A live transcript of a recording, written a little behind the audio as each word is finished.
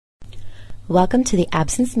Welcome to the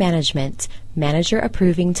Absence Management Manager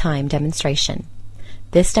Approving Time demonstration.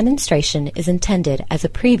 This demonstration is intended as a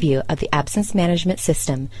preview of the absence management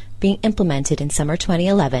system being implemented in summer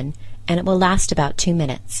 2011, and it will last about 2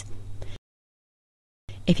 minutes.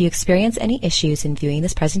 If you experience any issues in viewing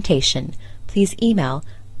this presentation, please email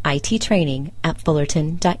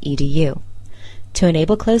ittraining@fullerton.edu. To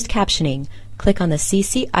enable closed captioning, click on the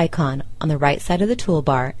CC icon on the right side of the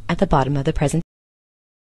toolbar at the bottom of the presentation.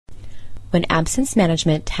 When absence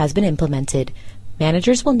management has been implemented,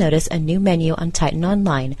 managers will notice a new menu on Titan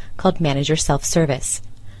Online called Manager Self-Service.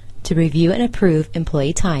 To review and approve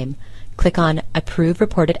employee time, click on Approve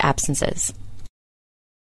Reported Absences.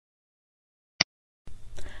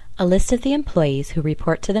 A list of the employees who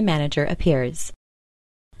report to the manager appears.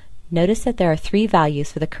 Notice that there are 3 values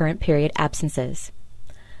for the current period absences.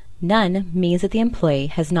 None means that the employee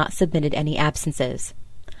has not submitted any absences.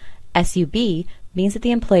 SUB means that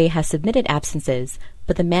the employee has submitted absences,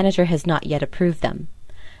 but the manager has not yet approved them.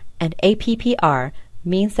 And APPR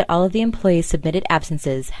means that all of the employee's submitted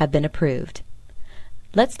absences have been approved.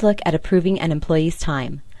 Let's look at approving an employee's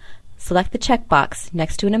time. Select the checkbox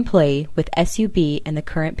next to an employee with SUB in the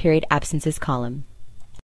current period absences column.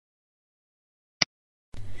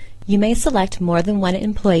 You may select more than one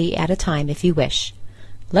employee at a time if you wish.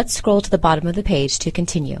 Let's scroll to the bottom of the page to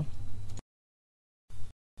continue.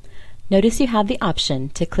 Notice you have the option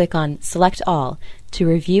to click on Select All to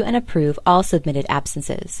review and approve all submitted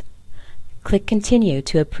absences. Click Continue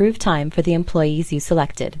to approve time for the employees you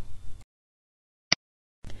selected.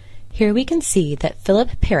 Here we can see that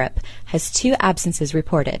Philip Pirrup has 2 absences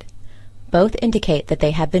reported. Both indicate that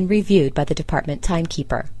they have been reviewed by the department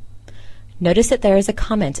timekeeper. Notice that there is a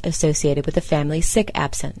comment associated with the family sick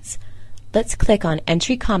absence. Let's click on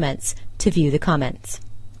Entry Comments to view the comments.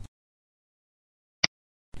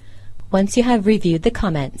 Once you have reviewed the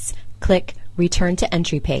comments, click Return to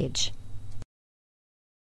Entry Page.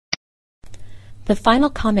 The final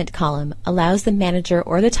comment column allows the manager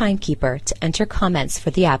or the timekeeper to enter comments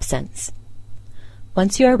for the absence.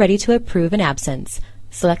 Once you are ready to approve an absence,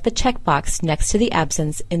 select the checkbox next to the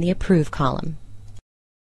absence in the Approve column.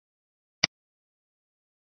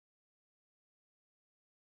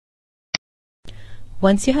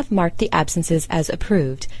 Once you have marked the absences as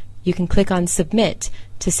approved, you can click on Submit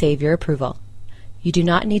to save your approval. You do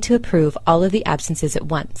not need to approve all of the absences at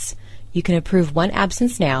once. You can approve one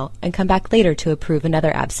absence now and come back later to approve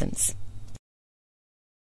another absence.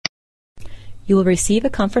 You will receive a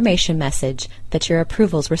confirmation message that your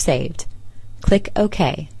approvals were saved. Click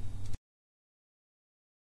OK.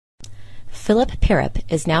 Philip Pirrup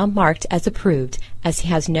is now marked as approved as he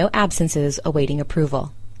has no absences awaiting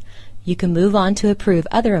approval. You can move on to approve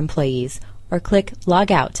other employees or click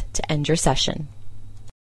Log Out to end your session.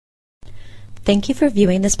 Thank you for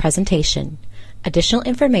viewing this presentation. Additional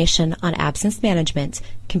information on absence management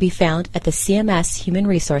can be found at the CMS Human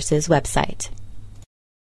Resources website.